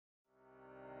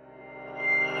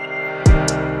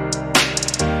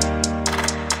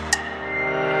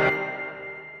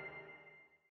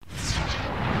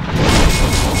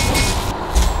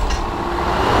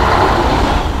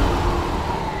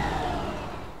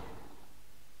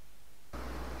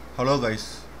Hello guys,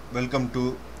 welcome to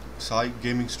Sai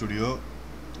gaming studio.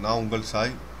 நான் உங்கள்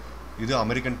சாய். இது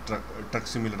அமெரிக்கன் ட்ரக்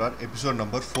சிமிலரார் எபிசோட்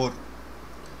நம்பர் 4.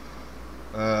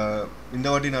 இந்த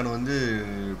வாட்டி நான் வந்து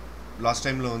லாஸ்ட்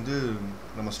டைமில் வந்து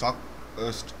நம்ம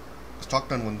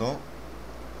ஸ்டாக்டன் வந்தோம்.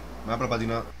 மேப்பில்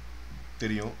பார்த்தீங்கன்னா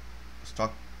தெரியும்,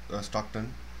 ஸ்டாக்டன்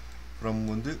ஃப்ரம்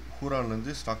வந்து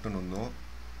ஹூரான்லேருந்து ஸ்டாக்டன் வந்தோம்.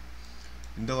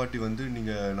 இந்த வாட்டி வந்து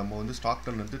நம்ம வந்து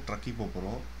ஸ்டாக்டன்லேருந்து ட்ரக்கி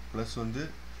போகிறோம். ப்ளஸ் வந்து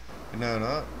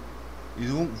என்னன்னா,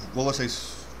 இதுவும் ஓவர் சைஸ்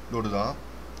லோடு தான்.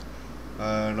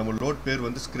 நம்ம லோட் பேர்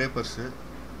வந்து ஸ்க்ரேப்பர்ஸு.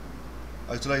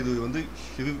 ஆக்சுவலாக இது வந்து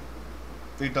ஹெவி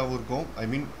வெயிட்டாகவும் இருக்கும்,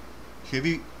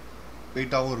 ஹெவி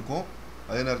வெயிட்டாகவும் இருக்கும்.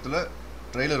 அதே நேரத்தில்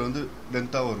ட்ரெய்லர் வந்து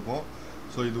லென்த்தாகவும் இருக்கும்.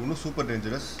 ஸோ இது இன்னும் சூப்பர்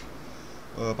டேஞ்சரஸ்.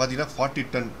 பார்த்தீங்கன்னா 40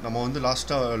 டன். நம்ம வந்து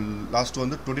லாஸ்ட்டு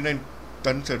வந்து 29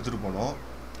 டன்ஸ் எடுத்துகிட்டு போனோம்.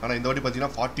 ஆனால் இந்த வாட்டி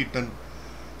பார்த்தீங்கன்னா 40 டன்.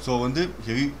 ஸோ வந்து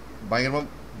ஹெவி பயங்கரமாக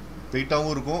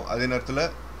வெயிட்டாகவும் இருக்கும். அதே நேரத்தில்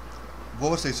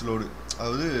ஓவர் சைஸ் லோடு,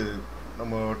 அதாவது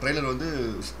நம்ம ட்ரெய்லர் வந்து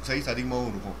சைஸ்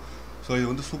அதிகமாகவும் இருக்கும். ஸோ இது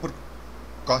வந்து சூப்பர்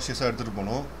காஷியஸாக எடுத்துகிட்டு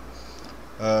போனோம்.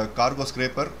 Cargo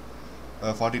scraper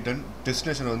 40 ton.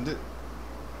 டெஸ்டினேஷன் வந்து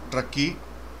ட்ரக்கி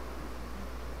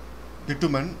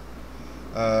பிட்டுமன்.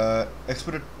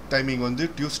 எக்ஸ்பெக்டட் டைமிங் வந்து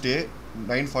Tuesday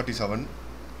 9:47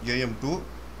 AM to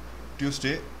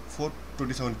Tuesday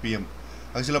 4:27 PM.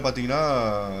 ஆக்சுவலாக பார்த்தீங்கன்னா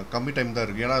கம்மி டைம் தான்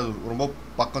இருக்குது, ஏன்னா அது ரொம்ப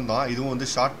பக்கம்தான். இதுவும் வந்து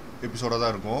ஷார்ட் எபிசோடாக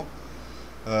தான் இருக்கும்.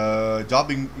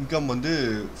 ஜாப் இன்கம் வந்து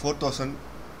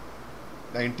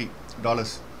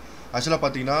 $4,090. ஆக்சுவலாக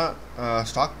பார்த்தீங்கன்னா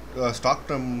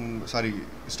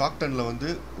ஸ்டாக்டனில் வந்து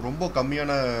ரொம்ப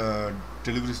கம்மியான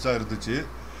டெலிவரிஸ் தான் இருந்துச்சு.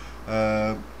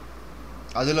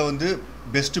 அதில் வந்து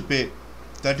பெஸ்ட்டு பே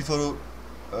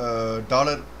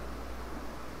 $34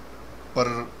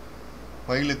 பர்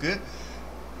மைலுக்கு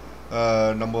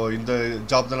நம்ம இந்த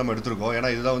ஜாப் தான் நம்ம எடுத்திருக்கோம். ஏன்னா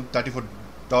இதுதான் வந்து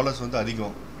 $34 வந்து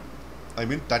அதிகம்.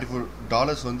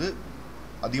 $34 வந்து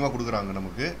அதிகமாக கொடுக்குறாங்க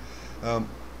நமக்கு.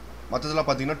 மற்றதெல்லாம்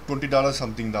பார்த்தீங்கன்னா $20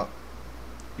 சம்திங் தான்.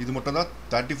 இது மட்டும் தான்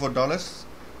 $34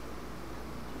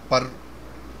 பர்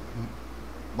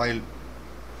மைல்.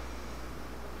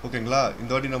 ஓகேங்களா?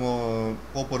 இந்த வாட்டி நம்ம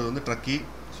போகிறது வந்து ட்ரக்கி.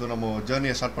 ஸோ நம்ம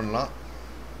ஜேர்னியை ஸ்டார்ட் பண்ணலாம்.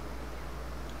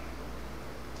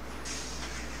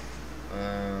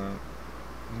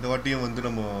 இந்த வாட்டியும் வந்து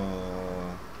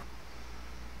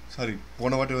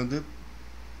போன வாட்டி வந்து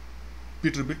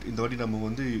பீட்டர்பிட். இந்த வாட்டி நம்ம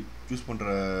வந்து யூஸ் பண்ணுற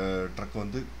ட்ரக்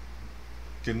வந்து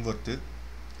கென்வொர்த்து.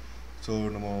 ஸோ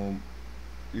நம்ம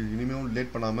இனிமேல்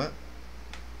லேட் பண்ணாமல்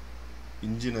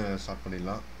இன்ஜினை ஸ்டார்ட்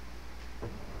பண்ணிடலாம்.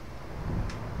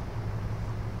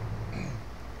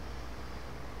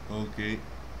 ஓகே,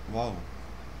 வாவ்,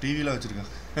 டிவிலாம்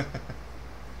வச்சுருக்கேன்.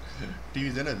 டிவி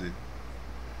தானே அது?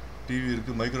 டிவி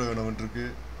இருக்குது, மைக்ரோவேவ் ஓவன் இருக்குது.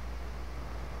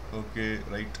 Okay,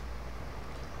 right.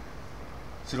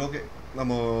 சரி, ஓகே,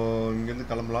 நம்ம இங்கேருந்து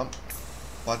கிளம்பலாம்.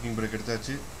 பார்க்கிங் பிரேக்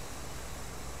எடுத்தாச்சு.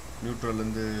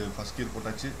 நியூட்ரல்லேருந்து ஃபஸ்ட் கியர்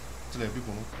போட்டாச்சு. சரி, எப்படி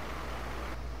போகணும்?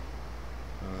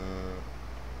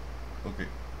 ஓகே,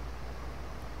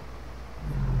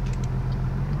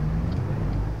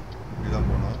 இப்படிதான்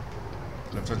போனோம்.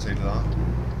 லெஃப்ட் ஹேண்ட் சைடு தான்.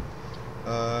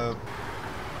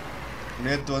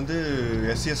 நேற்று வந்து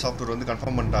SES சாஃப்ட்வேர் வந்து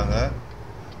கன்ஃபார்ம் பண்ணிட்டாங்க.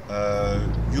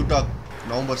 யூடாக்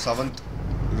November 7th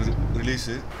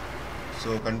ரிலீஸு. ஸோ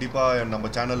கண்டிப்பாக நம்ம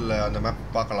சேனலில் அந்த மேப்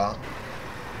பார்க்கலாம்.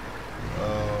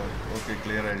 ஓகே,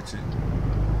 கிளியர் ஆகிடுச்சு.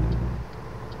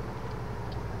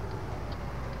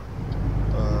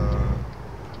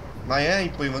 நான் ஏன்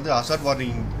இப்போ வந்து ஹசார்ட்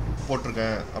வார்னிங்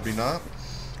போட்டிருக்கேன் அப்படின்னா,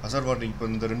 ஹசார்ட் வார்னிங் இப்போ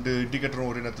இந்த 2 இண்டிகேட்டரும்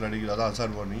ஒரே நேரத்தில் அடிக்குது. அதான்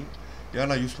ஹசார்ட் வார்னிங். ஏன்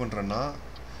நான் யூஸ் பண்ணுறேன்னா,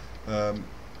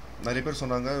 நிறைய பேர்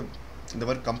சொன்னாங்க இந்த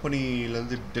மாதிரி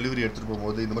கம்பெனிலேருந்து டெலிவரி எடுத்துகிட்டு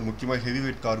போகும்போது, இந்த மாதிரி முக்கியமாக heavy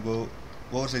weight cargo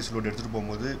over size load எடுத்துகிட்டு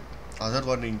போகும்போது ஹசார்ட்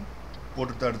வார்னிங்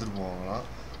போட்டுட்டு தான் எடுத்துகிட்டு போவாங்களாம்.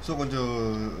 ஸோ கொஞ்சம்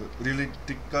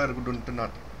ரியலிஸ்டிக்காக இருக்கட்டும்ன்ட்டு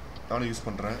நானும் யூஸ்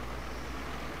பண்ணுறேன்.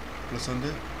 ப்ளஸ் வந்து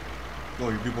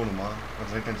இப்படி போகணுமா?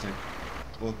 Right hand side.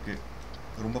 ஓகே,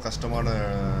 ரொம்ப கஷ்டமான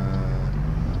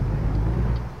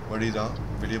வழி தான்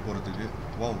வெளியே போகிறதுக்கு.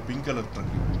 Pink colour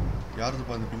truck.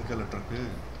 யாருதுப்பா அந்த பிங்க் கலர் ட்ரக்கு?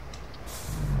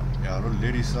 யாரோ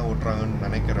லேடிஸ் தான் ஓட்டுறாங்கன்னு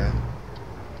நினைக்கிறேன்.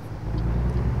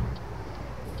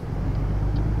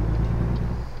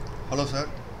 ஹலோ சார்,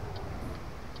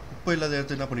 குப்பை இல்லாத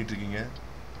இடத்துல என்ன பண்ணிகிட்ருக்கீங்க?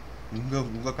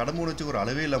 உங்கள் கடமை வச்சு ஒரு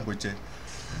அளவே இல்லாமல் போயிடுச்சு.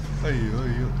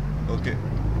 ஐயோ. ஓகே,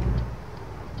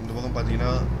 இந்த பக்கம்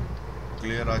பார்த்தீங்கன்னா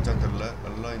கிளியர் ஆச்சான்னு தெரில.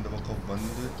 எல்லாம் இந்த பக்கம்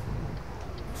வந்து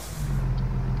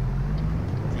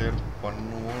கிளியர்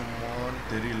பண்ணுவோமான்னு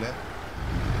தெரியல.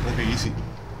 Okay, easy.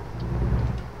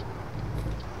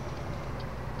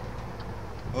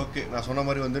 ஓகே, நான் சொன்ன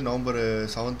மாதிரி வந்து November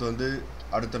 7th வந்து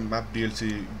அடுத்த மேப் DLC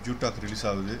யூடாக் ரிலீஸ்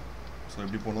ஆகுது. ஸோ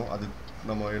எப்படி போகணும் அது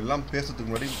நம்ம எல்லாம் பேசுறதுக்கு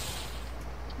முன்னாடி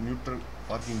நியூட்ரல்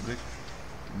பார்க்கிங் பிரேக்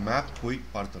மேப் போய்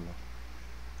பார்த்துடலாம்.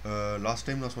 லாஸ்ட்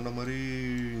டைம் நான் சொன்ன மாதிரி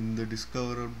இந்த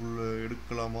டிஸ்கவரபுள்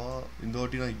எடுக்கலாமா, இந்த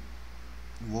வாட்டி நான்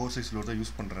ஓவர் சைஸ் லோட் தான்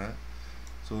யூஸ் பண்ணுறேன்.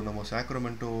 ஸோ நம்ம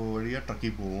சாக்ரமெண்டோ வழியாக ட்ரக்கி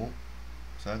போவோம்.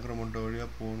 சாக்ரமெண்டோ வழியாக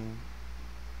போகணும்.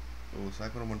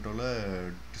 சாக்ரமெண்டோவில்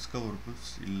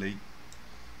டிஸ்கவரபுள்ஸ் இல்லை.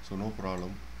 So no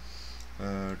problem.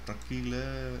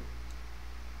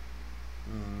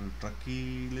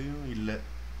 ட்ரக்கிலையும் இல்லை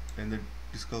எந்த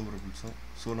டிஸ்கவரபுள்ஸும்.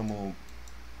 ஸோ நம்ம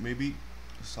மேபி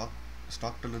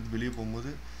ஸ்டாக்டன்லேருந்து வெளியே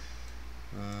போகும்போது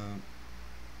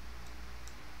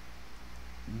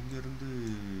இங்கேருந்து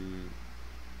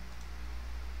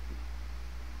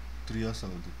 3 hours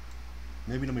ஆகுது.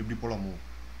 மேபி நம்ம இப்படி போகலாமோ,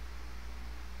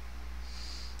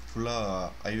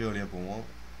 ஃபுல்லாக ஹைவே வழியாக போவோம்.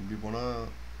 இப்படி போனால்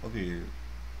ஓகே,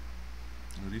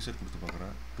 ரீசெட் கொடுத்து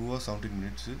பார்க்குறேன். 2 hours 17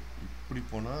 minutes. இப்படி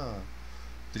போனால்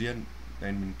 3 hours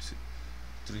 9 minutes.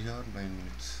 3 hours 9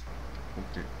 minutes.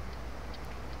 Okay,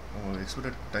 நம்ம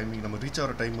எக்ஸ்பெக்டட் டைமிங், நம்ம ரீச்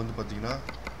ஆகிற டைம் வந்து பார்த்திங்கன்னா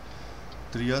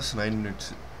 3 hours 9 minutes.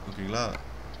 ஓகேங்களா,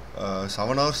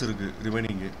 7 hours இருக்குது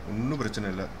ரிமைனிங்கு. ஒன்றும் பிரச்சனை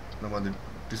இல்லை, நம்ம அந்த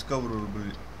டிஸ்கவரபிள்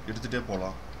எடுத்துகிட்டே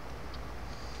போகலாம்.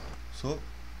 ஸோ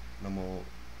நம்ம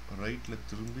ரைட்டில்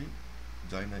திரும்பி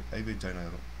ஹைவே ஜாயின்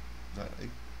ஆகிரும்.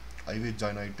 ஹைவே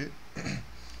ஜாயின் ஆகிட்டு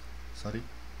சாரி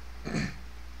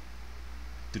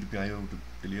திருப்பி ஹைவே விட்டு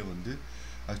வெளியே வந்து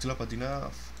ஆக்சுவலாக பார்த்தீங்கன்னா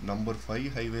நம்பர் 5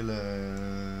 ஹைவேல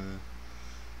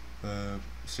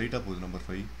ஸ்ட்ரெயிட்டாக போகுது. Number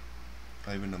 5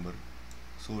 highway number.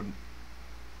 ஸோ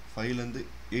 5லேருந்து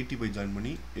 80 போய் ஜாயின்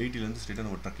பண்ணி 80லேருந்து ஸ்ட்ரெயிட்டாக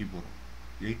நம்ம ட்ரக்கி போகிறோம்.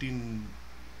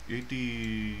 80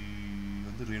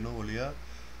 வந்து ரெனோ வழியாக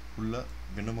ஃபுல்லாக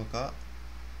வெனமக்கா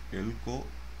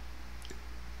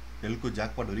எல்கோ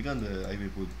ஜாக்பாட் வரைக்கும் அந்த ஹைவே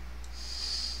போகுது.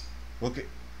 ஓகே,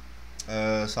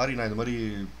 சாரி, நான் இது மாதிரி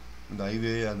இந்த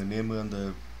ஹைவே அந்த நேமு அந்த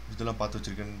இதெல்லாம் பார்த்து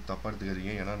வச்சுருக்கேன்னு தப்பாக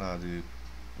எடுத்துக்காதீங்க. ஏன்னா நான் அது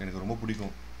எனக்கு ரொம்ப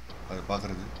பிடிக்கும் அதை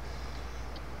பார்க்குறது.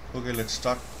 Okay, let's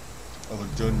start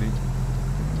our journey.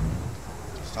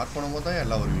 Start பண்ணும்போது தான்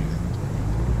எல்லாம் வருவீங்க.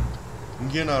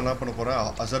 இங்கேயே நான் என்ன பண்ண போகிறேன்,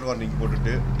 ஹசர்ட் வார்னிங்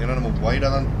போட்டுட்டு, ஏன்னா நம்ம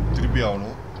வைடாக தான் திருப்பி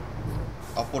ஆகணும்.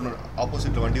 அப்போ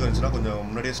ஆப்போசிட்டில் வண்டி வந்துச்சுன்னா கொஞ்சம்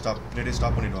பின்னாடியே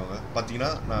ஸ்டாப் பண்ணிவிடுவாங்க. பார்த்தீங்கன்னா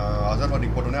நான் ஹசர்ட்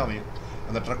வார்னிங் போட்டோன்னே அவன்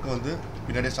அந்த ட்ரக் வந்து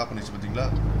பின்னாடியே ஸ்டாப் பண்ணிச்சு. பார்த்தீங்களா,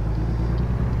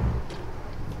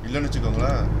 இல்லைன்னு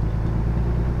வச்சுக்கோங்களேன்,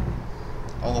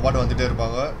 அவங்க பாட்டு வந்துகிட்டே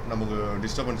இருப்பாங்க, நமக்கு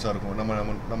டிஸ்டர்பன்ஸாக இருக்கும்.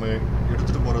 நம்ம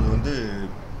எடுத்துகிட்டு போகிறது வந்து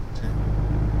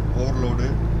ஓவர்லோடு,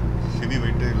 ஹெவி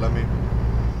வெயிட்டு எல்லாமே.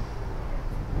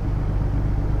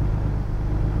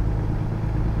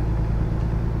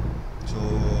 ஸோ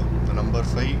இந்த நம்பர்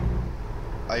 5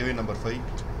 ஹைவே நம்பர்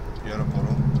 5 ஏற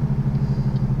போகிறோம்.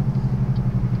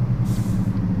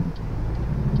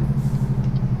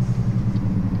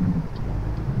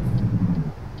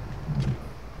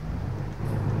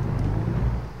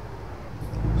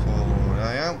 ஸோ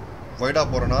நான் ஏன் வைடாக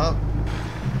போகிறேன்னா,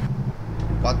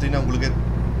 பார்த்தீங்கன்னா உங்களுக்கே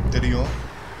தெரியும்,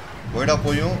 வைடாக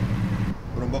போயும்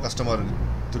ரொம்ப கஷ்டமாக இருக்குது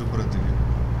திருப்புறத்துக்கு.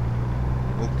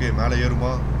 ஓகே, மேலே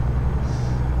ஏறுமா,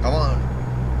 கமான்.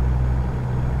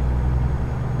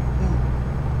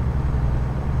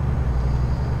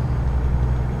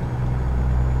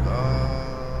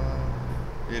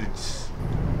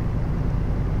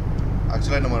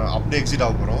 ஆக்சுவலாக நம்ம அப்படியே எக்ஸிட்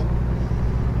ஆக போகிறோம்.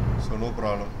 So no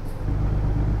problem.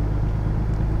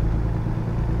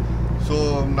 ஸோ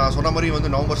நான் சொன்ன மாதிரி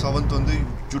வந்து நவம்பர் 7th வந்து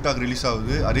ஜூட்டாக் ரிலீஸ்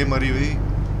ஆகுது. அதே மாதிரி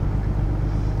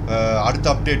அடுத்த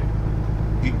அப்டேட்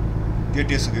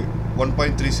கேடிஎஸ்க்கு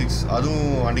 1.36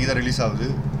 அதுவும் அன்றைக்கி தான் ரிலீஸ் ஆகுது.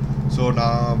 ஸோ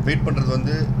நான் வெயிட் பண்ணுறது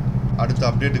வந்து அடுத்த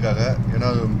அப்டேட்டுக்காக. ஏன்னா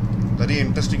நிறைய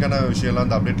இன்ட்ரெஸ்டிங்கான விஷயம்லாம்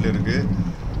அந்த அப்டேட்டில் இருக்குது.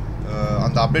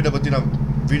 அந்த அப்டேட்டை பற்றி நான்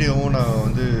வீடியோவும் நான்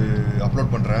வந்து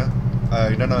அப்லோட் பண்ணுறேன்,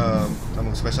 என்னென்ன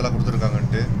நமக்கு ஸ்பெஷலாக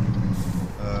கொடுத்துருக்காங்கன்ட்டு.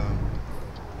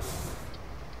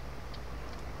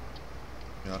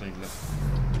 யாரும் இல்லை.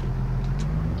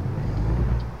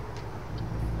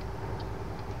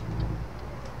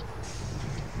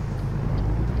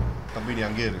 கம்பெனி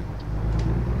அங்கேயே இருக்கு.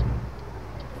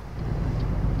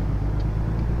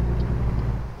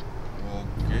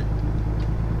 ஓகே,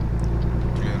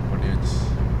 கிளியர் பண்ணியாச்சு.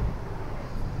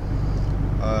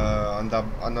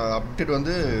 அந்த அப்டேட்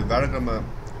வந்து வேலைக்கிழமை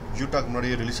ஜூட்டாக்கு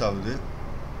முன்னாடியே ரிலீஸ் ஆகுது.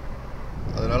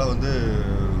 அதனால் வந்து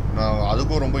நான்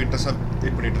அதுக்கும் ரொம்ப இன்ட்ரெஸ்டாக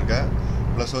வெயிட் பண்ணிகிட்ருக்கேன்.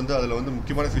 ப்ளஸ் வந்து அதில் வந்து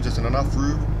முக்கியமான ஃபீச்சர்ஸ் என்னென்னா,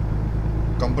 ஃபுல்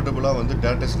கம்ஃபர்டபுளாக வந்து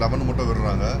DirectX 11 மட்டும்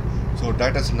விடுறாங்க. So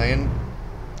DirectX 9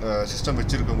 system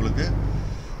வச்சுருக்கவங்களுக்கு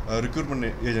recruitment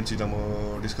agency நம்ம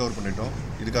டிஸ்கவர் பண்ணிட்டோம்.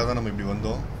 இதுக்காக தான் நம்ம இப்படி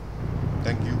வந்தோம்.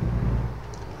 தேங்க்யூ.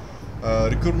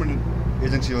 ரிக்ரூட்மெண்ட்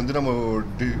ஏஜென்சி வந்து நம்ம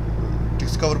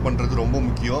டிஸ்கவர் பண்ணுறது ரொம்ப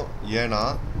முக்கியம்.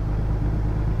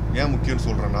 ஏன் முக்கியம்னு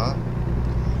சொல்கிறேன்னா,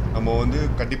 நம்ம வந்து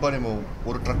கண்டிப்பாக நம்ம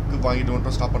ஒரு ட்ரக்கு வாங்கிட்டு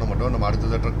மட்டும் ஸ்டாப் பண்ண மாட்டோம். நம்ம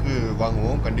அடுத்த ட்ரக்கு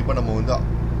வாங்குவோம். கண்டிப்பாக நம்ம வந்து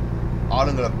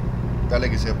ஆளுங்களை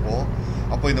வேலைக்கு சேர்ப்போம்.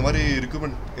 அப்போ இந்த மாதிரி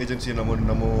ரெக்ரூட்மெண்ட் ஏஜென்சி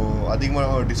நம்ம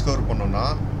அதிகமாக டிஸ்கவர் பண்ணோன்னா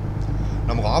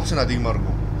நமக்கு ஆப்ஷன் அதிகமாக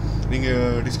இருக்கும்.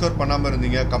 நீங்கள் டிஸ்கவர் பண்ணாமல்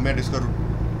இருந்தீங்க, கம்மியாக டிஸ்கவர்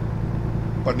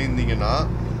பண்ணியிருந்தீங்கன்னா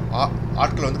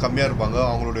ஆட்கள் வந்து கம்மியாக இருப்பாங்க,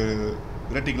 அவங்களோட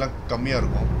ரேட்டிங்லாம் கம்மியாக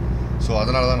இருக்கும். ஸோ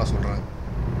அதனால தான் நான் சொல்கிறேன்.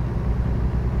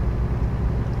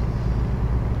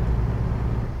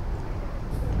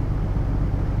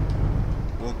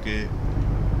 ஓகே,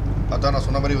 அதான் நான்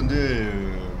சொன்ன மாதிரி வந்து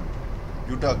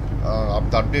யூட்டா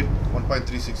அந்த அப்டேட்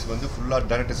 1.36 வந்து ஃபுல்லாக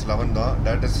DirectX 11 தான்.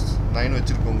 DirectX 9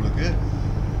 வச்சுருக்கவங்களுக்கு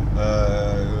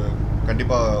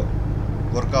கண்டிப்பாக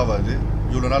ஒர்க் ஆகாது.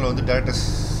 இவ்வளோ நாள் வந்து DirectX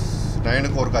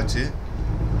 9க்கும் ஒர்க் ஆச்சு,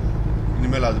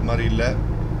 இனிமேல் அது மாதிரி இல்லை.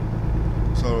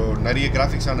 ஸோ நிறைய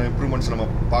கிராஃபிக்ஸான இம்ப்ரூவ்மெண்ட்ஸ் நம்ம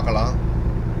பார்க்கலாம்.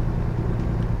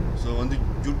 ஸோ வந்து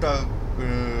யூட்டா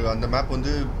அந்த மேப்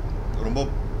வந்து ரொம்ப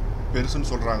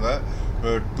பெருசுன்னு சொல்கிறாங்க,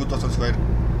 2000 ஸ்கொயர்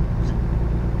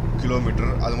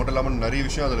கிலோமீட்டர். அது மட்டும் இல்லாமல் நிறைய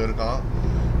விஷயம் அதில் இருக்கான்.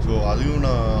 ஸோ அதையும்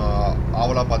நான்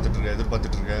ஆவலாக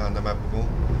எதிர்பார்த்துட்ருக்கேன் அந்த மேப்புக்கும்.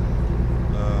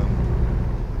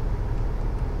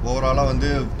 ஓவராலாக வந்து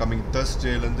கம்மிங்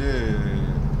Thursdayலேருந்து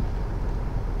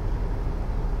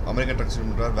அமெரிக்கன் ட்ரக்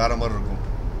சிமுலேட்டர் வேறு மாதிரி இருக்கும்.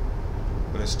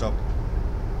 ரெஸ்ட் ஸ்டாப்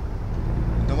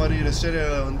இந்த மாதிரி ரெஸ்ட்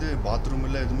ஏரியாவில் வந்து பாத்ரூம்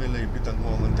இல்லை, எதுவுமே இல்லை, எப்படி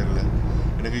தங்குவாங்கன்னு தெரியல.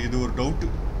 எனக்கு இது ஒரு டவுட்டு.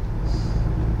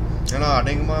 ஏன்னா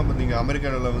அநேகமாக இப்போ நீங்கள்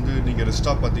அமெரிக்காவில் வந்து நீங்கள் ரெஸ்ட்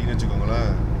ஸ்டாப் பார்த்தீங்கன்னு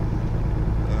வச்சுக்கோங்களேன்,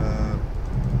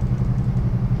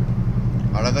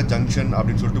 அழகாக ஜங்ஷன்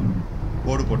அப்படின்னு சொல்லிட்டு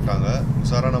போர்டு போட்டாங்க.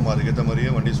 உஷாராக நம்ம அதுக்கேற்ற மாதிரியே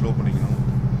வண்டி ஸ்லோ பண்ணிக்கணும்.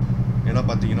 ஏன்னா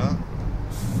பார்த்தீங்கன்னா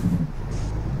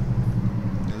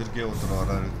எதிர்க்கே ஒருத்தர்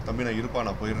வராரு. தம்பி நான் இருப்பா,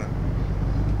 நான் போயிடுறேன்.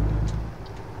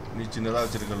 நீ சின்னதாக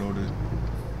வச்சுருக்க லோடு,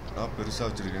 நான் பெருசாக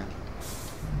வச்சுருக்கேன்.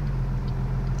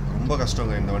 ரொம்ப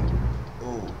கஷ்டங்க இந்த வண்டி.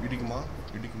 ஓ இடிக்குமா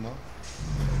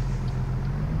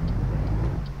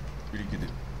இடிக்குது.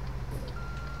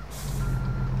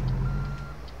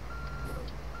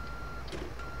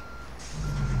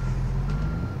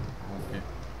 ஓகே,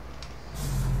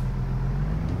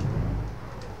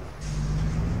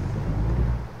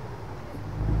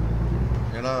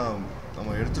 ஏன்னா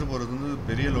நம்ம எடுத்துகிட்டு போகிறது வந்து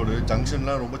பெரிய லோடு,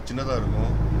 ஜங்ஷன்லாம் ரொம்ப சின்னதாக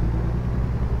இருக்கும்.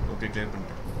 ஓகே, கிளியர்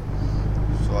பண்ணிட்டேன்.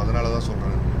 ஸோ அதனால தான்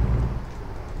சொல்கிறேன்.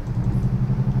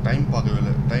 டைம் பார்க்கவே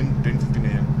இல்லை, டைம் 10:15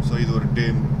 AM. ஸோ இது ஒரு டே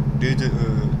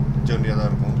ஜேர்னியாக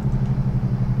தான் இருக்கும்.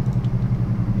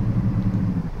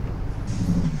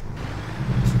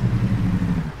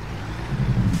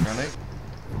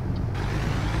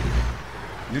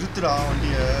 நிறுத்துடா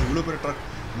வண்டியை, இவ்வளோ பெரிய ட்ரக்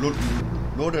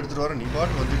லோடு எடுத்துகிட்டு வர, நீ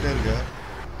பாட்டு வந்துகிட்டே இருக்க.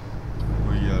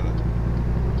 ஒய்யால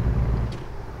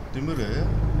திமிரு.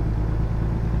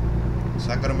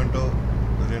 Sacramento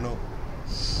Reno.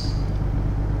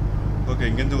 ஓகே,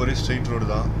 இங்கேருந்து ஒரே ஸ்ட்ரெயிட் ரோடு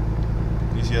தான்,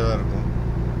 ஈஸியாக தான் இருக்கும்.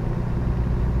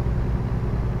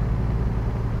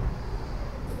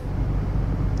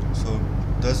 ஸோ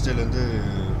Thursdayலேருந்து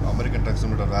அமெரிக்கன் ட்ரக்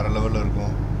சிமுலேட்டர் வேறு லெவலில்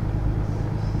இருக்கும்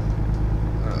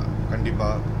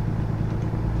கண்டிப்பாக.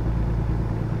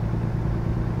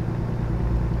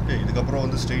 ஓகே, இதுக்கப்புறம்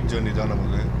வந்து ஸ்ட்ரெயிட் ஜேர்னி தான்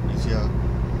நமக்கு ஈஸியாக.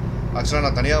 ஆக்சுவலாக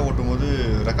நான் தனியாக ஓட்டும் போது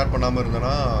ரெக்கார்ட் பண்ணாமல்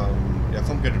இருந்தேன்னா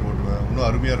எஃப்எம் கேட்டுட்டு ஓட்டுவேன், இன்னும்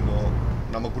அருமையாக இருக்கும்.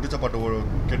 நம்ம பிடிச்ச பாட்டு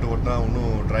கேட்டு ஓட்டினா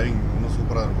இன்னும் டிரைவிங் இன்னும்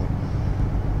சூப்பராக இருக்கும்.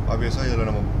 ஆப்வியஸாக இதில்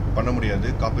நம்ம பண்ண முடியாது,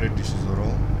 காப்பிரைட் இஷ்யூஸ்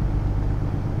வரும்.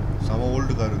 செம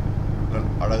ஓல்டு காரு,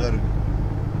 அழகாக இருக்குது.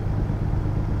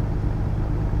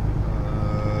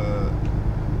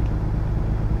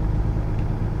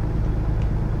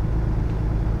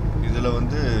 இதில்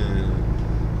வந்து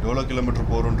எவ்வளோ கிலோமீட்டர்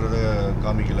போகிறோன்றத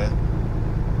காமிக்கலை.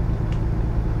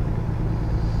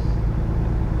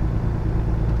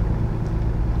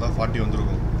 அதான் 40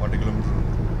 வந்திருக்கும், 40 கிலோமீட்டர்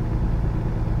வந்துருக்கும்.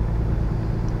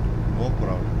 No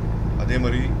problem. அதே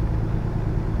மாதிரி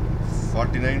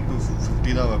 49 to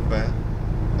 50 தான் வைப்பேன்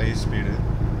ஹை ஸ்பீடு.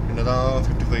 என்ன தான்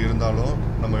 55 இருந்தாலும்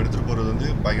நம்ம எடுத்துகிட்டு போகிறது வந்து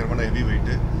பயங்கரமான ஹெவி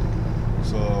வெயிட்டு.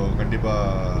 ஸோ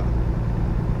கண்டிப்பாக.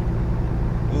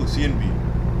 ஓ சிஎன்பி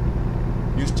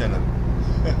நியூஸ் சேனல்.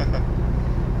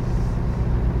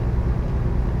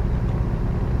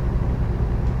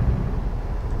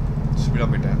 ஸ்பீடாக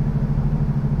போயிட்டேன்.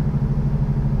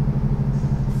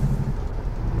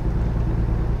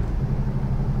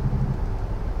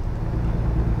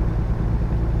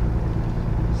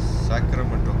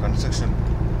 Sacramento construction.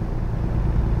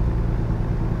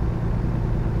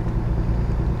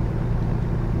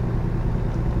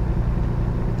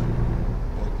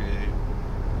 Okay,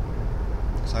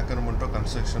 Sacramento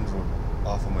construction road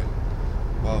 ½ mile.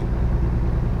 Wow,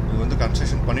 இது வந்து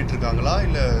கன்ஸ்ட்ரக்ஷன் பண்ணிகிட்ருக்காங்களா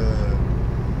இல்லை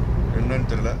என்னன்னு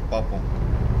தெரியல, பார்ப்போம்.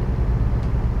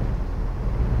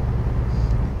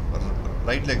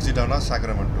 ரைட்டில் எக்ஸிட் ஆனால்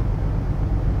சாக்ரமெண்டோ.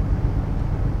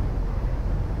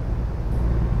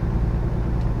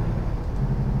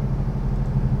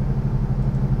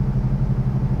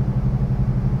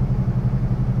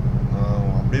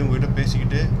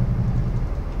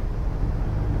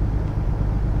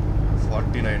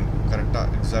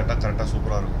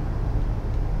 சூப்பராக இருக்கும்.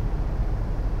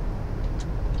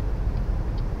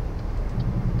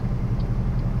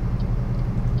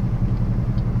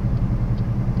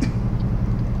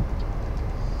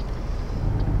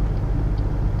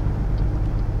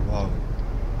 வா,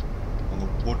 அங்கே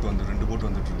போட் வந்து 2 போட்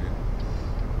வந்துட்டுருக்கு.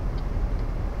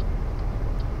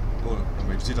 ஓ,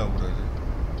 நம்ம எக்ஸிட் ஆகக்கூடாது.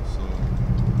 ஸோ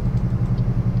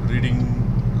ரீடிங்,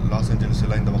 லாஸ் ஏஞ்சல்ஸ்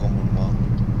எல்லாம் இந்த பக்கம் போகணுமா?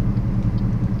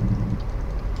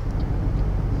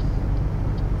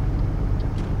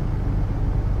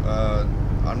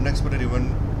 Unexpected event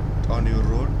on your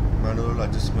road, manual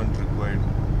adjustment required.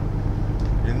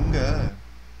 எங்க?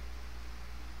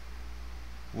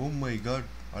 ஓ மை காட்,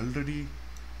 ஆல்ரெடி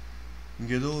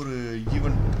இங்கே ஏதோ ஒரு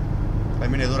ஈவெண்ட், ஐ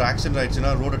மீன் ஏதோ ஒரு ஆக்சிடென்ட்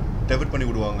ஆயிடுச்சுன்னா ரோடை டெவர்ட் பண்ணி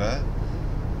விடுவாங்க.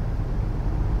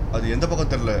 அது எந்த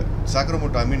பக்கம் தெரில,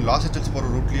 சாக்ரமெண்டோ ஐ மீன் லாஸ் ஏஞ்சல்ஸ் போகிற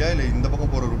ரூட்லையா இல்லை இந்த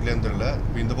பக்கம் போகிற ரூட்லையான்னு தெரில.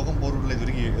 இப்போ இந்த பக்கம் போகிற ரூட்டில் இது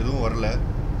வரைக்கும் எதுவும் வரல,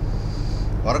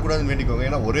 வரக்கூடாதுன்னு வேண்டிக்கோங்க.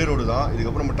 ஏன்னா ஒரே ரோடு தான்.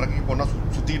 இதுக்கப்புறம் நம்ம ட்ரக்கிங் போனால்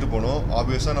சுற்றிக்கிட்டு போகணும்.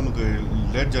 ஆப்வியஸாக நமக்கு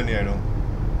லேட் ஜர்னி ஆகிடும்.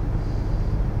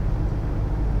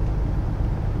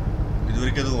 இது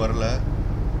வரைக்கும் எதுவும் வரல.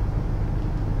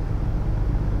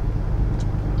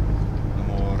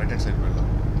 நம்ம ரைட் ஹேண்ட் சைடு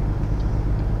போயிடலாம்.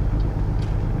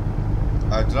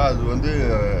 ஆக்சுவலாக அது வந்து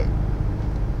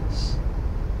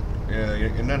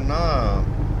என்னன்னா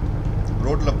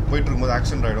ரோட்டில் போயிட்டு இருக்கும்போது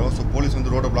ஆக்சிடென்ட் ஆகிடும். ஸோ போலீஸ்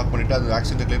வந்து ரோடை பிளாக் பண்ணிவிட்டு அது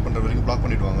ஆக்சிடென்ட்டை கிளியர் பண்ணுற வரைக்கும் பிளாக்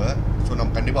பண்ணிவிடுவாங்க. ஸோ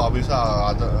நம்ம கண்டிப்பாக ஆப்வியஸாக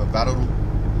அதை வேறு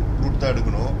ரூட் தான்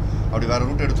எடுக்கணும். அப்படி வேறு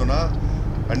ரூட் எடுத்தோன்னா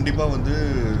கண்டிப்பாக வந்து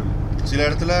சில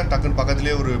இடத்துல டக்குன்னு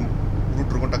பக்கத்துலேயே ஒரு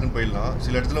ரூட் இருக்கும், டக்குன்னு போயிடலாம்.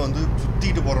 சில இடத்துல வந்து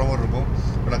சுற்றிக்கிட்டு போகிற மாதிரி இருக்கும்.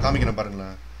 இப்போ நான் காமிக்கிறேன்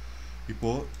பாருங்களேன்.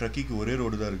 இப்போது ட்ரக்கிக்கு ஒரே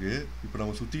ரோடு தான் இருக்குது. இப்போ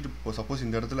நம்ம சுற்றிட்டு இப்போ சப்போஸ்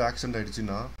இந்த இடத்துல ஆக்சிடென்ட்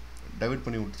ஆகிடுச்சுன்னா டைவர்ட்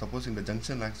பண்ணி விட்டு, சப்போஸ் இந்த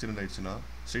ஜங்ஷன் ஆக்சிடென்ட் ஆகிடுச்சுன்னா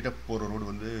ஸ்ட்ரெயிட்டாக போகிற ரோடு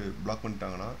வந்து பிளாக்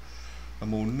பண்ணிட்டாங்கன்னா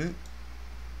நம்ம ஒன்று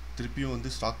திருப்பியும் வந்து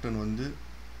ஸ்டாக்டன் வந்து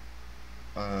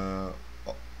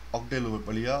ஆக்டேல்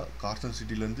வழியாக கார்சன்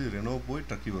சிட்டிலேருந்து ரெனோ போய்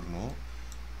ட்ரக்கி வரணும்.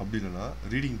 அப்படி இல்லைன்னா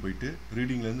ரீடிங் போயிட்டு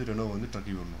ரீடிங்லேருந்து ரெனோ வந்து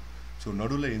ட்ரக்கி வரணும். ஸோ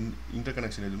நடுவில் இன்டர்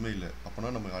கனெக்ஷன் எதுவுமே இல்லை.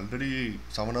 அப்போனா நம்ம ஆல்ரெடி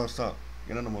 7 hours தான்.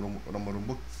 ஏன்னா நம்ம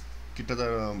ரொம்ப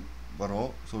கிட்டதான் வரோம்.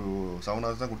 ஸோ 7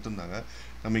 hours தான் கொடுத்துருந்தாங்க.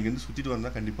 நம்ம இங்கேருந்து சுற்றிட்டு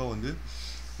வந்தால் கண்டிப்பாக வந்து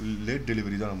லேட்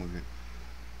டெலிவரி தான் நமக்கு.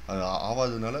 அது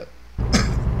ஆகாததுனால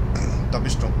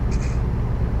தப்பிச்சிட்டோம்.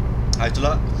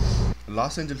 ஆக்சுவலாக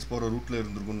லாஸ் ஏஞ்சல்ஸ் போகிற ரூட்டில்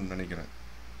இருந்திருக்கும்னு நினைக்கிறேன்.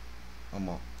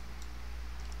 ஆமாம்,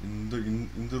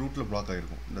 இந்த ரூட்டில் பிளாக்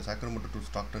ஆகிருக்கும். இந்த சாக்ரமெண்டோ டு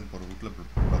ஸ்டாக்டன் போகிற ரூட்டில்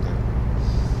பிளாக் ஆகிருக்கும்.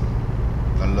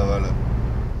 நல்ல வேலை.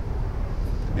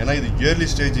 ஏன்னா இது இயர்லி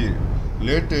ஸ்டேஜ்.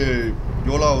 லேட்டு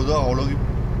எவ்வளோ ஆகுதோ அவ்வளோக்கு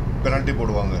பெனால்ட்டி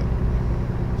போடுவாங்க.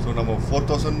 ஸோ நம்ம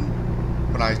 4000.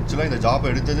 இப்போ நான் ஆக்சுவலாக இந்த ஜாப்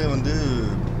எடுத்ததே வந்து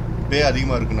பே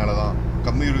அதிகமாக இருக்குனால தான்.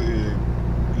 கம்மி,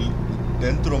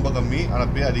 லென்த்து ரொம்ப கம்மி,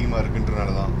 ஆனால் பே அதிகமாக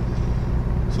இருக்குன்றனால தான்.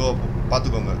 ஸோ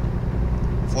பார்த்துக்கோங்க,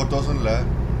 4000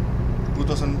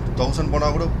 2000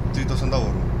 போனால் கூட 3000 தான்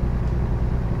வரும்.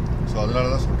 ஸோ அதனால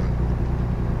தான் சொல்கிறேன்.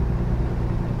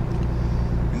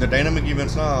 இந்த டைனமிக்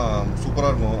ஈவெண்ட்ஸ்லாம்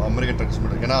சூப்பராக இருக்கும் அமெரிக்கன் ட்ரக்ஸ்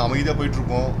மட்டும். ஏன்னா அமைதியாக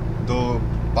போயிட்டுருக்கோம். இதோ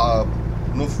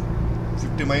இன்னும்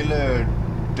 50 மைல்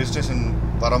டெஸ்டினேஷன்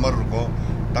வர மாதிரி இருக்கும்.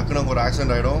 டக்குன்னு ஒரு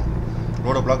ஆக்சிடென்ட் ஆகிடும்,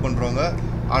 ரோடை பிளாக் பண்ணுறவங்க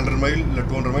 100 மைல் இல்லை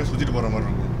 200 மைல் சுற்றிட்டு போகிற மாதிரி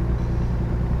இருக்கும்.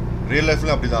 ரியல்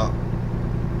லைஃப்லையும் அப்படி தான்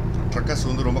ட்ரக்கர்ஸ்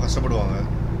வந்து ரொம்ப கஷ்டப்படுவாங்க.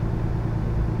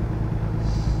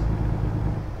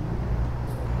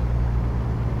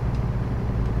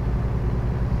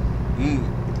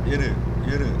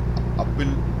 ஏறு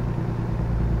அப்பில்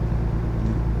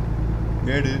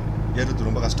மேடு ஏறுறது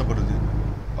ரொம்ப கஷ்டப்படுது.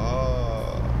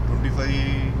 25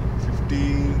 50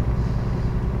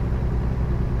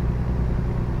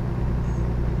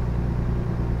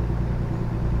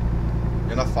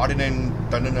 ஏன்னா 49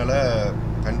 டன்னுனால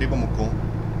கண்டிப்பாக முக்கும்.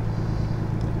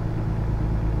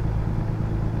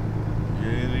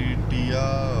 ஏறிட்டியா?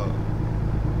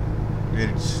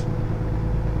 ஏறிச்சு.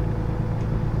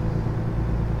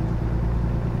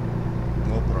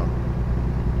 நோப்புறான்.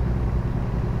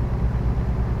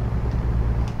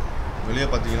 வெளியே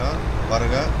பார்த்தீங்கன்னா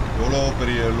பாருங்க எவ்வளோ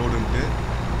பெரிய லோடுன்ட்டு.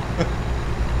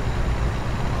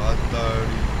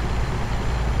 ஆத்தாடி,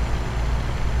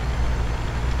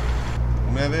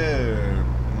 உண்மையாகவே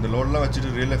இந்த லோடெலாம்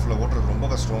வச்சுட்டு ரியல் லைஃப்பில் ஓட்டுறது ரொம்ப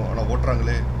கஷ்டம். ஆனால்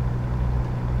ஓட்டுறாங்களே.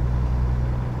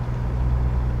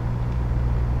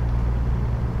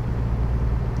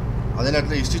 அதே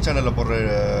நேரத்தில் ஹிஸ்ட்ரி சேனலில் போடுற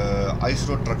ஐஸ்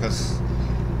ரோட் ட்ரக்கர்ஸ்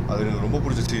அது எனக்கு ரொம்ப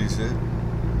பிடிச்ச சீரீஸு.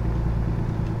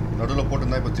 நடுவில்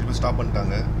போட்டிருந்தா இப்போ திருப்பி ஸ்டாப்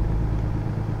பண்ணிட்டாங்க.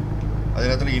 அதே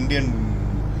நேரத்தில் இந்தியன்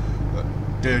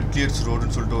கிளியர்ஸ்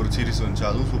ரோடுன்னு சொல்லிட்டு ஒரு சீரீஸ் வந்துச்சு,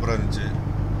 அதுவும் சூப்பராக இருந்துச்சு.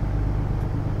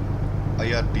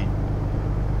 ஐஆர்டி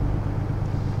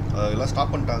அதெல்லாம்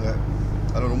ஸ்டாப் பண்ணிட்டாங்க.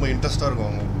 அதில் ரொம்ப இன்ட்ரெஸ்ட்டாக இருக்கும்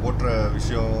அவங்க ஓட்டுற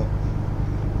விஷயம்.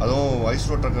 அதுவும் ice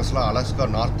road ட்ரக்கர்ஸ்லாம் Alaska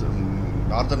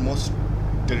northern most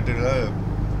டெரிட்டரியில்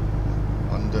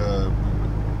அந்த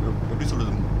எப்படி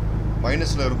சொல்கிறது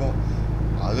மைனஸில் இருக்கும்,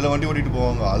 அதில் வண்டி ஓட்டிகிட்டு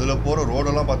போவாங்க. அதில் போகிற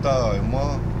ரோடெல்லாம் பார்த்தா எம்மா,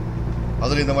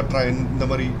 அதில் இந்த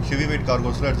மாதிரி ஹெவி வெயிட்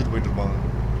கார்கோஸ்லாம் எடுத்துகிட்டு போயிட்டுருப்பாங்க.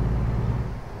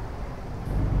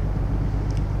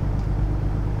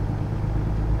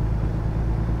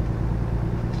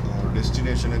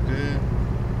 டெஸ்டினேஷனுக்கு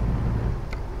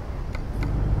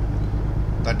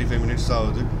 35 minutes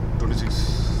ஆகுது. 26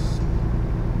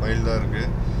 மைல் தான்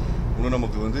இருக்குது. இன்னும்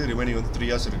நமக்கு வந்து ரிமைனிங் வந்து 3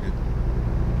 hours இருக்குது.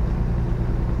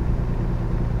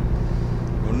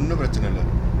 ஒன்றும் பிரச்சனை இல்லை.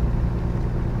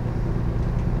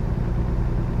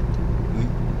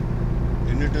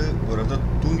 நின்றுட்டு ஒரு இடத்த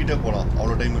தூங்கிட்டே போகலாம்,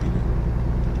 அவ்வளோ டைம் இருக்குது.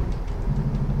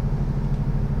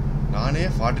 நானே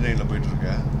 49ல்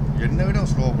போயிட்டுருக்கேன், என்னை விட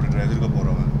ஸ்லோவாக போட்டுட்டேன் எதிர்க்க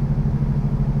போகிறவன்.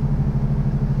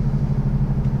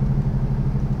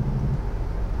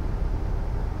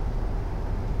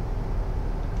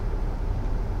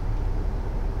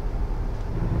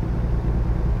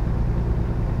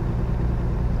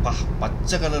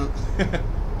 பச்சை கலர்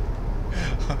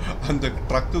அந்த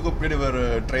ட்ரக்குக்கு பின்னாடி வேறு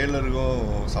ட்ரெயிலருக்கும்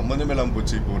சம்மந்தமே இல்லாமல்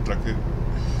போச்சு. இப்போது ட்ரக்கு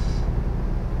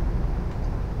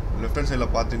லெஃப்ட் ஹேண்ட்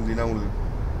சைடில் பார்த்துருந்தீங்கன்னா உங்களுக்கு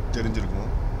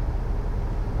தெரிஞ்சிருக்கும்.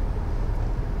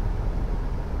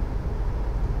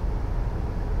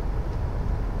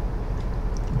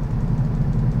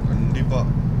 கண்டிப்பாக,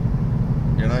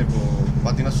 ஏன்னா இப்போது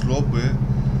பார்த்தீங்கன்னா ஸ்லோப்பு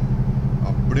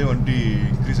அப்படியே வண்டி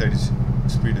இன்க்ரீஸ் ஆகிடுச்சு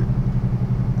ஸ்பீடு.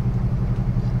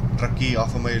 ட்ரக்கி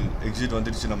 1/2 mile எக்ஸிட்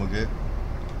வந்துடுச்சு நமக்கு.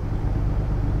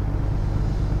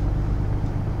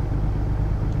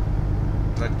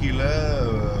 ட்ரக்கியில்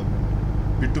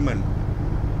பிட்டுமன்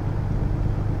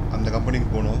அந்த கம்பெனிக்கு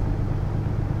போகணும்.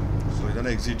 ஸோ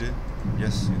இதான எக்ஸிட்டு.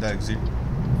 எஸ், இதான் எக்ஸிட்.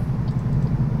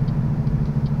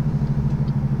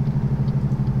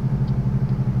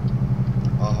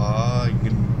 ஆஹா,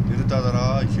 இங்கே நிறுத்தாதரா,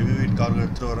 ஹெவி வெயிட் கார்கள்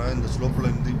எடுத்துகிட்டு வரேன், இந்த ஸ்லோப்பில்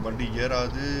இருந்து வண்டி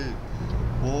ஏறாது,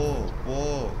 போ போ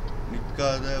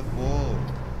நிற்காத, போ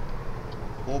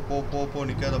போ போ போ போ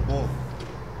நிற்காத, போ.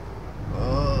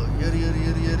 ஏறி ஏறி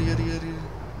ஏறி ஏறி ஏறி ஏறி.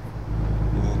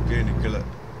 ஓகே, நிற்கலை.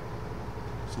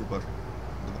 சூப்பர்.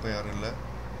 இந்த பக்கம் யாரும் இல்லை,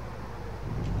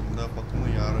 இந்த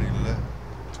பக்கமும் யாரும் இல்லை.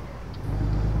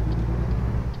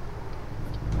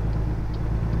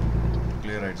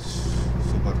 கிளியர் ஆயிடுச்சு.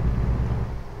 சூப்பர்.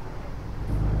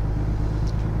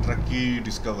 ட்ரக்கி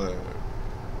டிஸ்கவர்.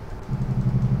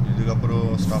 இதுக்கப்புறம்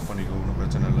ஸ்டாப் பண்ணிக்கோ, ஒன்றும்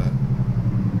பிரச்சனை இல்லை.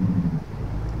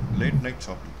 Late night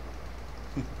shopping.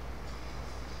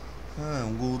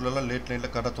 உங்கள் ஊர்லலாம் லேட்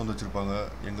நைட்டில் கடை திறந்து வச்சுருப்பாங்க.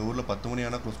 எங்கள் ஊரில் 10 மணி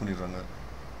ஆனால் க்ளோஸ் பண்ணிடுறாங்க.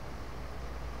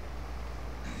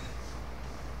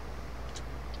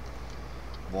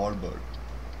 வால்பர்ட்.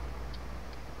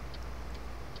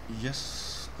 S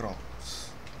graphs.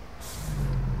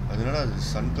 அதனால அது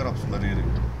சன் கிராப்ஸ் மாதிரி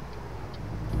இருக்கு.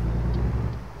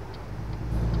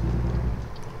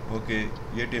 ஓகே,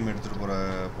 ஏடிஎம் எடுத்துகிட்டு போகிற,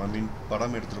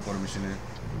 படம் எடுத்துகிட்டு போகிற machine.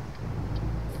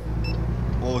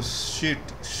 Oh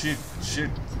shit shit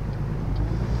shit.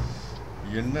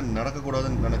 என்ன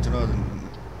நடக்கக்கூடாதுன்னு நினச்சனோ அது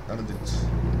நடந்துச்சு.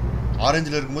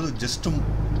 ஆரஞ்சில் இருக்கும்போது ஜஸ்ட்டு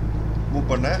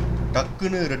மூவ் பண்ணேன்,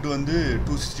 டக்குன்னு ரெட்டு வந்து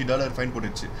 $260 ஃபைன்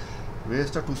போட்டுச்சு.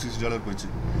 வேஸ்ட்டாக $260 போயிடுச்சு.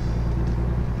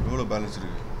 எவ்வளோ பேலன்ஸ்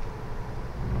இருக்குது.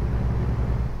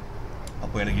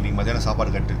 அப்போ எனக்கு இன்றைக்கி மத்தியானம்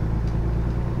சாப்பாடு கட்டு.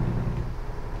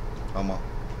 ஆமாம்,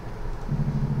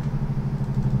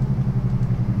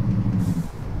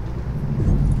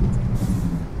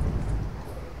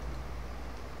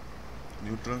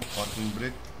 நியூட்ரல், பார்க்கிங்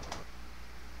பிரேக்.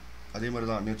 அதே மாதிரி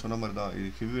தான் நீ சொன்ன மாதிரி தான். இது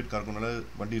ஹெவி வெயிட் கார்க்குனால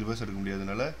வண்டி ரிவர்ஸ் எடுக்க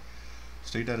முடியாதனால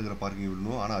ஸ்ட்ரைட்டாக இருக்கிற பார்க்கிங்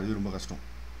விடணும். ஆனால் அதுவே ரொம்ப கஷ்டம்.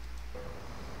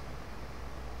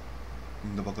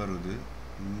 இந்த பக்கம் இருக்குது,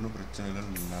 இன்னும் பிரச்சனை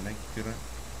இல்லைன்னு நினைக்கிறேன்.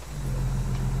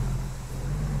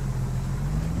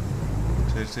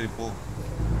 சரி சரி போ.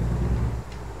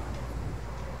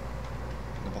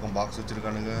 இந்த பக்கம் பாக்ஸ்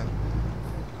வச்சுருக்கானுங்க.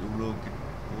 இவ்வளோ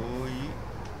போய்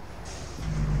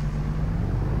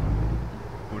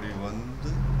இப்படி வந்து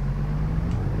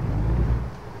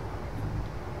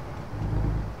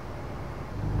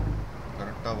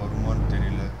கரெக்டாக வருமானு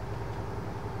தெரியல.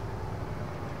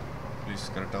 ப்ளீஸ்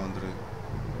கரெக்டாக வந்துடுச்சு.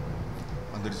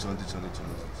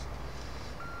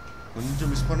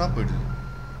 கொஞ்சம் மிஸ் பண்ணால் போயிடுது.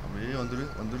 அப்படியே வந்துரு.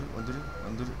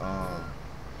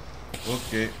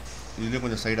 ஓகே, இதுலேயே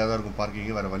கொஞ்சம் சைடாக தான் இருக்கும்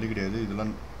பார்க்கிங்கு, வேறு வழி கிடையாது.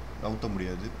 இதெல்லாம் நவுத்த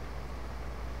முடியாது.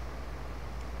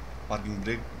 Parking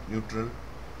brake, neutral,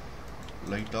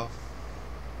 light off,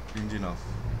 engine off.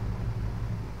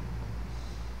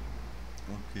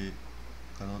 Okay,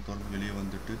 கதவை திறந்து வெளியே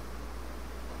வந்துட்டு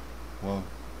வா,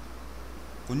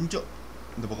 கொஞ்சம்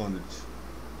இந்த பக்கம் வந்துடுச்சு.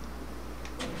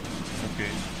 Okay,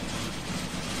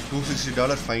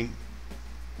 $260 fine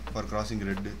for crossing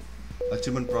red.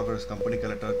 Achievement progress, company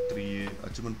collector 3A.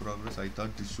 Achievement progress, I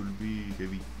thought this should be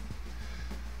heavy.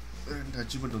 And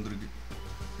achievement வந்துருக்கு.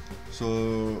 ஸோ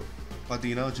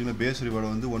பார்த்தீங்கன்னா வச்சுக்கோங்க, பேஸ்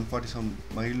ரிவார்டு வந்து 147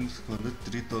 மைல்ஸ்க்கு வந்து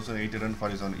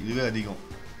 3847. இதுவே அதிகம்.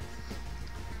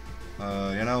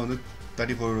 ஏன்னா வந்து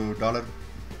 $34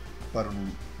 per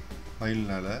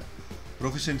மைல்னால.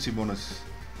 Proficiency bonus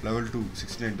level 2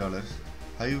 $69.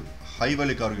 High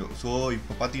value cargo. So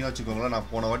இப்போ பார்த்தீங்கன்னா வச்சுக்கோங்களேன், நான்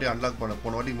போன வாட்டி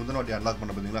முந்தின வாட்டி அன்லாக்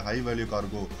பண்ண பார்த்தீங்கன்னா ஹை வேல்யூ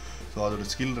கார்கோ. ஸோ அதோட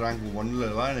ஸ்கில் ரேங்க் 1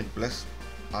 தான் எனக்கு ப்ளஸ்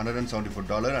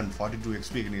 $174 அண்ட் 42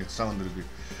 XP எனக்கு எக்ஸ்ட்ரா வந்திருக்கு.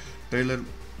 ட்ரெய்லர்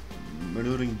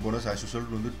மெனூரிங் போனஸ் ஆஸ்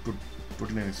யூஷுவல் வந்து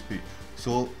 29 XP.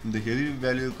 ஸோ இந்த ஹெவி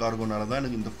வேல்யூ கார்கோனால தான்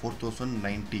எனக்கு இந்த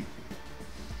 4090.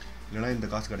 இல்லைனா இந்த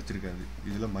காசு கிடச்சிருக்காது.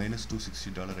 இதில்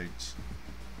 -$260 ஆயிடுச்சு.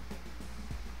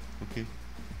 ஓகே,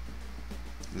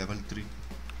 லெவல் 3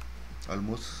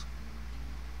 ஆல்மோஸ்ட்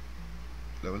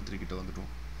லெவல் 3 கிட்ட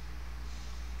வந்துட்டோம்.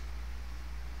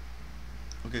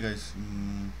 ஓகே கைஸ்,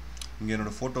 இங்கே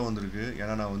என்னோடய ஃபோட்டோ வந்திருக்கு.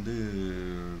 ஏன்னா நான் வந்து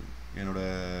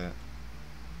என்னோடய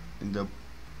இந்த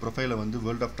ப்ரொஃபைலை வந்து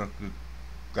வேர்ல்ட் ஆஃப் ட்ரக்கு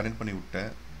கனெக்ட் பண்ணி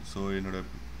விட்டேன். ஸோ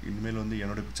இனிமேல் வந்து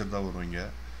என்னோடய பிக்சர் தான் வரும் இங்கே.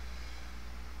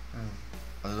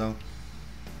 அதுதான்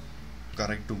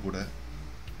கரெக்டும் கூட.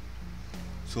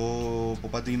 ஸோ இப்போ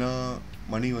பார்த்தீங்கன்னா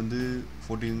மணி வந்து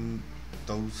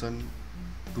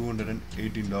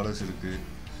 $14,218 இருக்குது.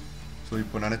 ஸோ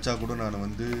இப்போ நினச்சா கூட நான்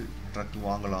வந்து ட்ரக்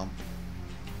வாங்கலாம்.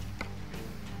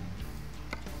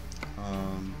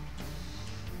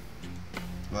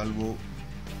 வால்வோ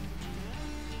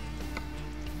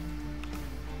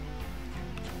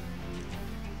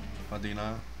பார்த்தீங்கன்னா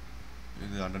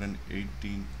இது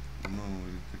 118. இன்னும்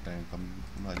இருக்குது, டைம்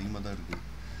இன்னும் அதிகமாக தான் இருக்குது.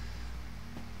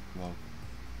 வா,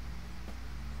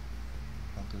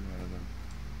 பார்க்குறது அழகாக.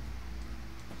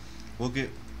 ஓகே,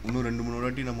 இன்னும் 2-3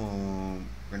 வாட்டி நம்ம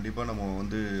கண்டிப்பாக நம்ம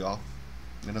வந்து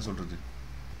என்ன சொல்கிறது,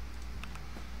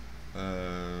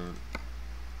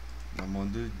 நம்ம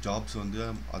வந்து ஜாப்ஸ் வந்து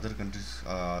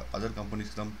அதர்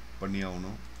கம்பெனிஸ் தான் பண்ணி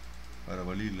ஆகணும், வேறு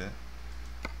வழி இல்லை.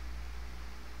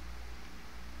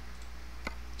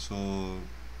 ஸோ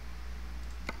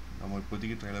நம்ம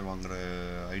இப்போதைக்கு ட்ரெய்லர் வாங்குகிற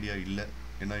ஐடியா இல்லை.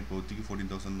 ஏன்னா இப்போதைக்கு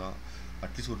 14,000 தான்.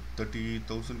 அட்லீஸ்ட் ஒரு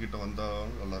 30,000 கிட்ட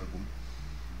வந்தால் நல்லாயிருக்கும்.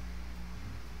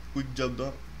 குயிக் ஜாப்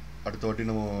தான் அடுத்த வாட்டி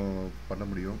நம்ம பண்ண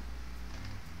முடியும்.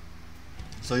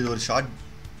 ஸோ இது ஒரு ஷார்ட்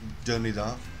ஜேர்னி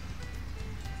தான்.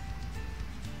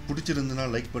 பிடிச்சிருந்துன்னா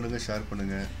லைக் பண்ணுங்கள், ஷேர்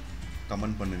பண்ணுங்கள்,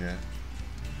 கமெண்ட் பண்ணுங்கள்.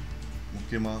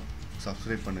 முக்கியமாக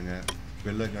சப்ஸ்கிரைப் பண்ணுங்கள்,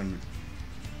 பெல் ஐகான்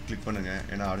கிளிக் பண்ணுங்கள்.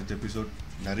 ஏன்னா அடுத்த எபிசோட்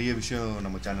நிறைய விஷயம்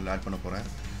நம்ம சேனல் ஆட் பண்ண போகிறேன்.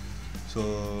 ஸோ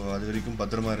அது வரைக்கும்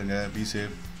பத்திரமா இருங்க. Be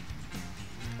safe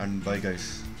and bye guys.